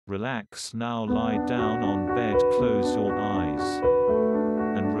Relax now, lie down on bed, close your eyes.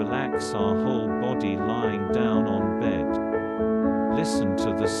 And relax our whole body lying down on bed. Listen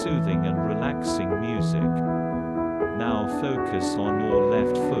to the soothing and relaxing music. Now focus on your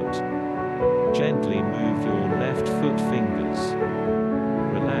left foot. Gently move your left foot fingers.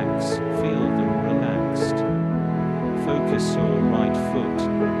 Relax, feel them relaxed. Focus your right foot.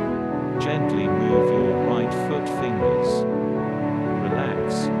 Gently move your right foot fingers.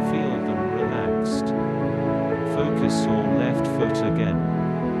 Relax, feel them relaxed. Focus your left foot again.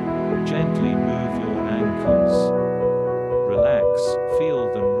 Gently move your ankles. Relax,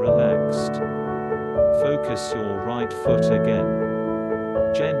 feel them relaxed. Focus your right foot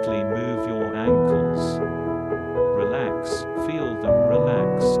again. Gently move your ankles. Relax, feel them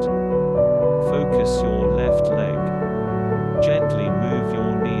relaxed. Focus your left leg. Gently move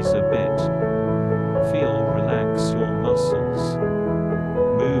your knees a bit. Feel relax your muscles.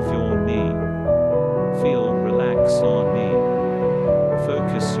 Move your knee. Feel relax our knee.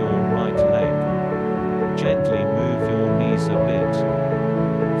 Focus your right leg. Gently move your knees a bit.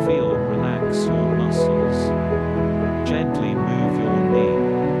 Feel relax your muscles. Gently move your knee.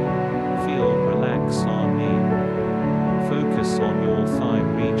 Feel relax our knee. Focus on your thigh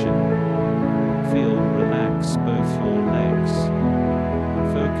region. Feel relax both your legs.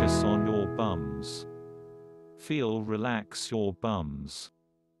 Focus on your bums. Feel relax your bums.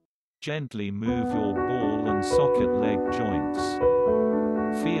 Gently move your ball and socket leg joints.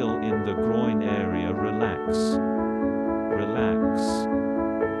 Feel in the groin area relax. Relax.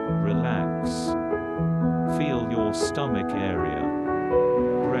 Relax. Feel your stomach area.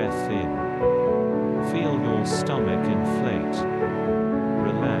 Breath in. Feel your stomach inflate.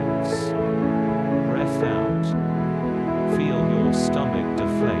 Relax. Breath out. Feel your stomach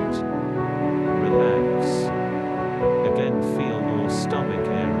deflate. Relax. Again, feel your stomach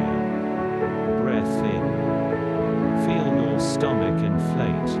area. Breath in. Feel your stomach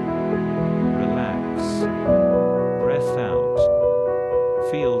inflate. Relax. Breath out.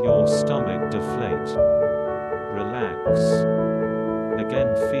 Feel your stomach deflate. Relax.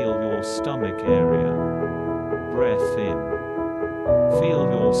 Again, feel your stomach area. Breath in. Feel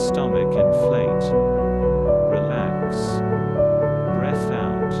your stomach inflate. Relax. Breath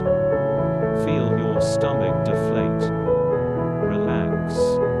out. Feel your stomach deflate. Relax.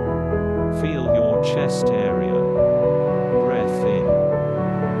 Feel your chest area. Breath in.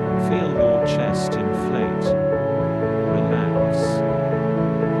 Feel your chest inflate. Relax.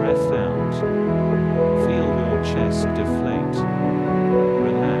 Breath out. Feel your chest deflate.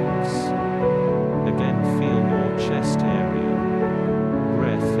 Relax. Again, feel your chest area.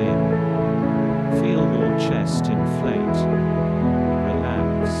 Breath in. Feel your chest inflate.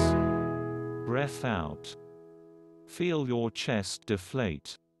 Relax. Breath out. Feel your chest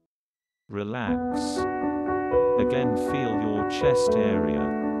deflate. Relax. Again, feel your chest area.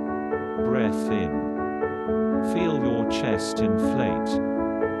 Breath in. Feel your chest inflate.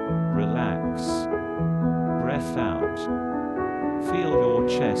 Relax. Breath out. Feel your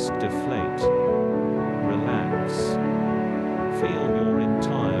chest deflate. Relax. Feel your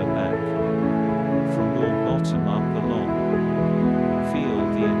entire back. From your bottom up along. Feel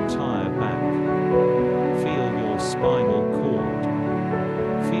the entire back. Feel your spinal cord.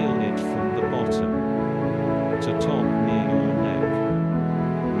 Feel it from the bottom to top near your neck.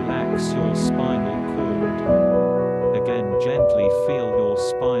 Relax your spinal cord. Again, gently feel your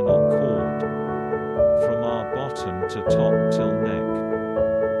spinal cord. From our bottom to top till neck.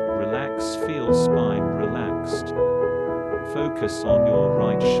 Relax, feel spine relaxed. Focus on your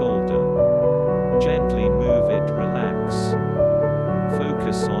right shoulder. Gently move it, relax.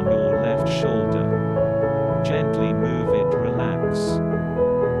 Focus on your left shoulder. Gently move it, relax.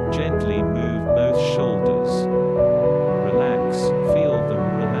 Gently move both shoulders. Relax, feel them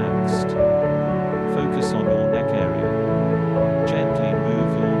relaxed. Focus on your neck area. Gently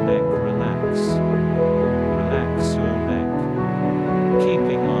move your neck, relax. Relax your neck.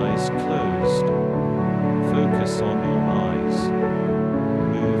 Keeping eyes closed. Focus on your eyes.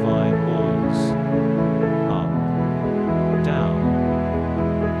 Move eyeballs. Up. Down.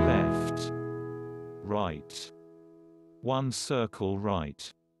 Left. Right. One circle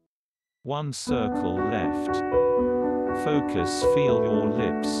right. One circle left. Focus, feel your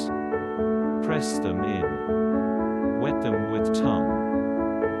lips. Press them in. Wet them with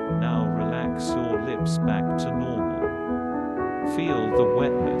tongue. Now relax your lips back to normal. Feel the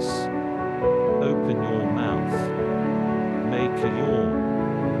wetness. Open your mouth. Make a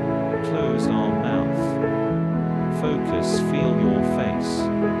yawn. Close our mouth. Focus, feel your face.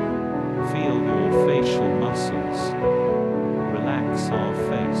 Feel your facial muscles. Relax our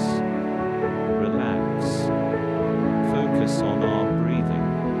face.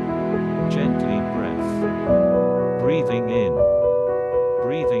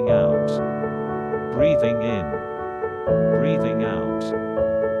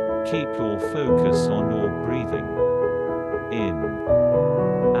 Keep your focus on your breathing. In,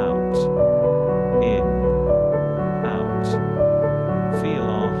 out, in, out. Feel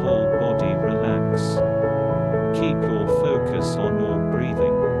our whole body relax. Keep your focus on your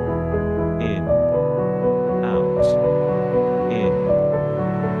breathing. In, out, in,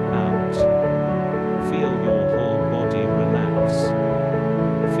 out. Feel your whole body relax.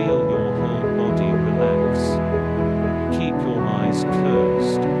 Feel your whole body relax. Keep your eyes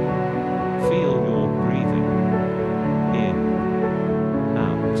closed. Feel your breathing. In,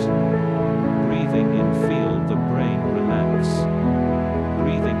 out. Breathing in, feel the brain relax.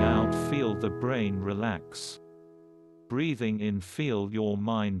 Breathing out, feel the brain relax. Breathing in, feel your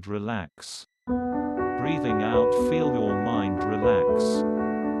mind relax. Breathing out, feel your mind relax.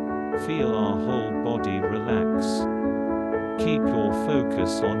 Feel our whole body relax. Keep your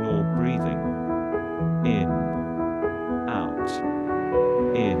focus on your breathing. In, out,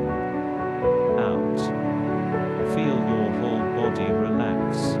 in, out. Feel your whole body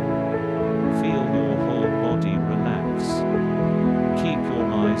relax. Feel your whole body relax. Keep your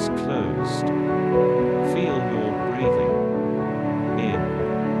eyes closed.